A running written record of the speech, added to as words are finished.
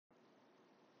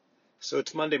So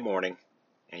it's Monday morning,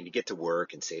 and you get to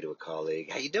work and say to a colleague,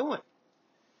 "How you doing?"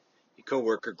 Your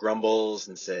coworker grumbles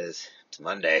and says, "It's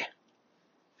Monday."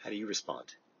 How do you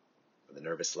respond? With a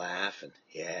nervous laugh and,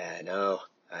 "Yeah, I know,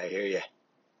 I hear you."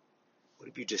 What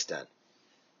have you just done?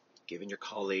 Given your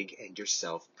colleague and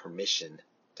yourself permission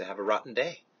to have a rotten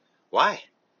day. Why?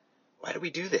 Why do we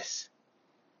do this?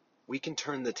 We can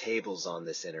turn the tables on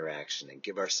this interaction and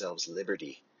give ourselves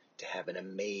liberty to have an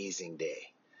amazing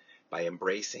day by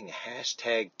embracing a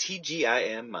hashtag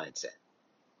TGIM mindset.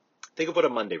 Think of what a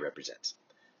Monday represents.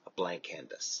 A blank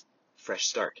canvas, fresh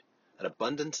start, an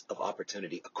abundance of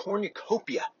opportunity, a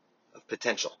cornucopia of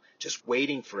potential, just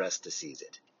waiting for us to seize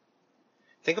it.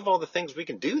 Think of all the things we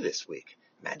can do this week.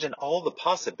 Imagine all the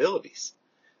possibilities,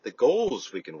 the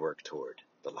goals we can work toward,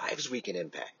 the lives we can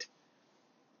impact.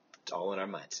 It's all in our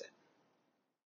mindset.